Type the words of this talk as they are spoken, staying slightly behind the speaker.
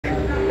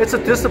It's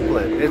a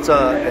discipline. It's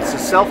a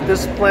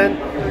self-discipline.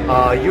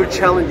 You're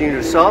challenging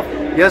yourself.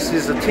 Yes,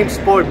 it's a team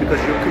sport because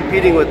you're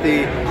competing with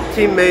the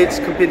teammates,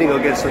 competing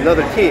against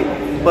another team.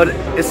 But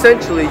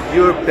essentially,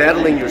 you're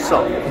battling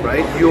yourself,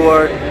 right? You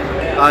are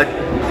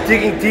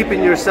digging deep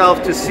in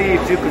yourself to see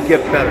if you could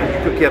get better.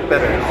 You could get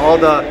better. All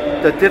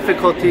the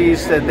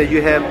difficulties that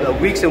you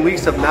have, weeks and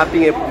weeks of not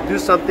being able to do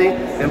something,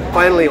 and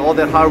finally all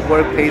that hard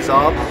work pays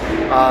off.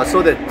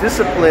 So that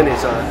discipline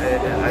is,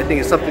 I think,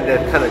 is something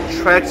that kind of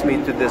attracts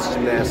me to this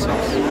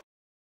gymnastics.